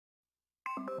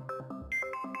In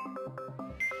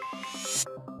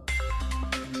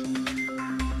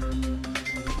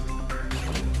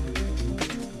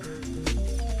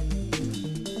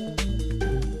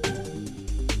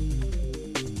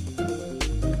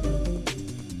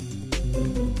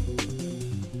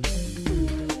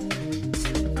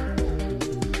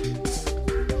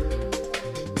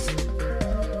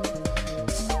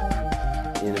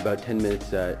about 10 minutes,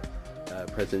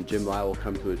 President Jim Lyall will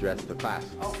come to address the class.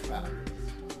 Oh, wow.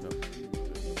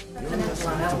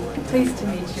 President pleased to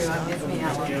meet you. I'm Ms.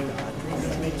 Lyall. Nice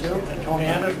to meet you. And Tony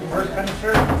Andersen, First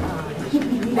Minister.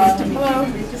 Nice to meet you. Hello,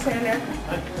 Mr. Senator.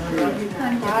 Hi.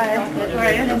 Hi. How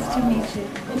are you? Nice to meet you.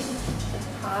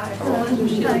 Hi. Hi.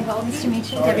 Nice to meet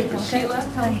you. Debbie. Sheila.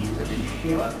 Hi.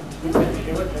 Sheila.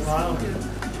 Sheila, Jim Lyall.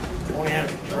 Tony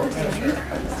Andersen, First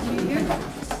Minister.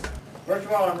 First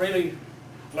of all, I'm really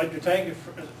like to thank you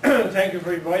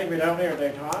for inviting me down here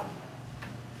today, Tom.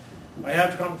 I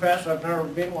have to confess I've never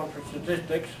been one for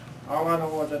statistics. All I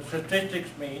know is that statistics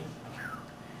mean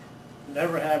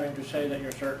never having to say that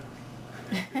you're certain.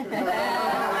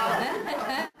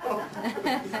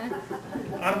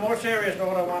 On a more serious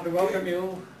note, I want to welcome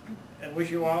you and wish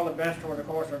you all the best over the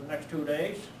course of the next 2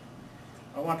 days.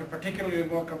 I want to particularly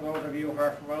welcome those of you who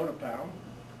are from out of town.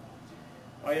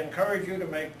 I encourage you to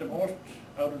make the most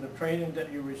out of the training that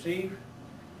you receive,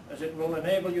 as it will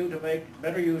enable you to make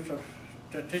better use of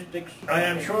statistics. I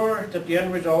am sure that the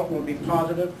end result will be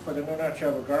positive for the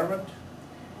Naasautit government,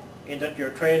 in that your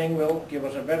training will give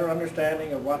us a better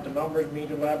understanding of what the numbers mean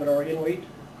to Labrador Inuit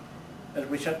as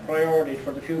we set priorities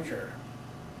for the future,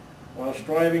 while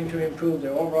striving to improve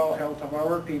the overall health of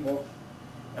our people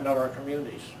and of our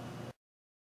communities.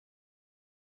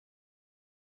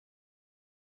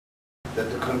 That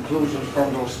the conclusions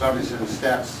from those studies and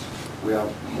stats we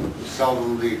have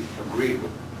seldomly agreed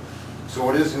with. So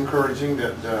it is encouraging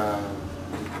that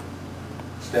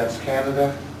Stats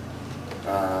Canada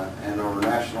and our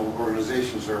national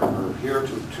organizations are here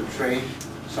to train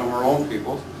some of our own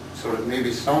people, so that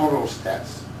maybe some of those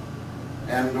stats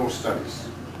and those studies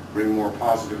bring more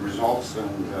positive results,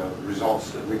 and results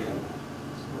that we can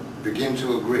begin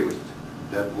to agree with,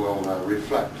 that will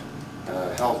reflect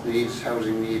health needs,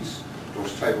 housing needs,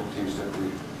 those type of things that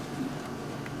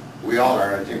we all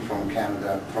are, I think, from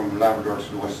Canada, from Labrador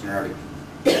to the Western Arctic,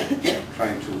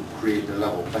 trying to create the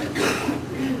level playing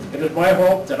field. It is my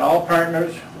hope that all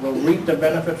partners will reap the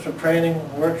benefits of training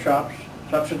workshops,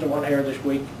 such as the one here this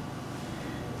week,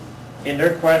 in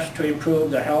their quest to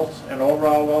improve the health and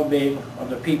overall well-being of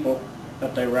the people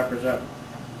that they represent.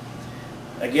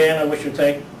 Again, I wish to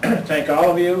thank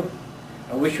all of you.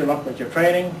 I wish you luck with your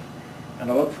training,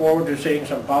 and I look forward to seeing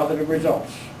some positive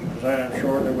results, because I am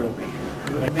sure there will be.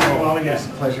 Thank you all again. It's a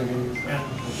pleasure meeting you. And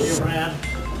see you around.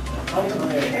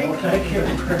 Thank you.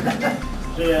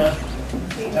 See ya.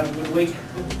 Have a good week.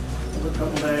 A good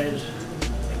couple days.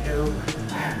 Thank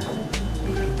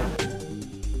you.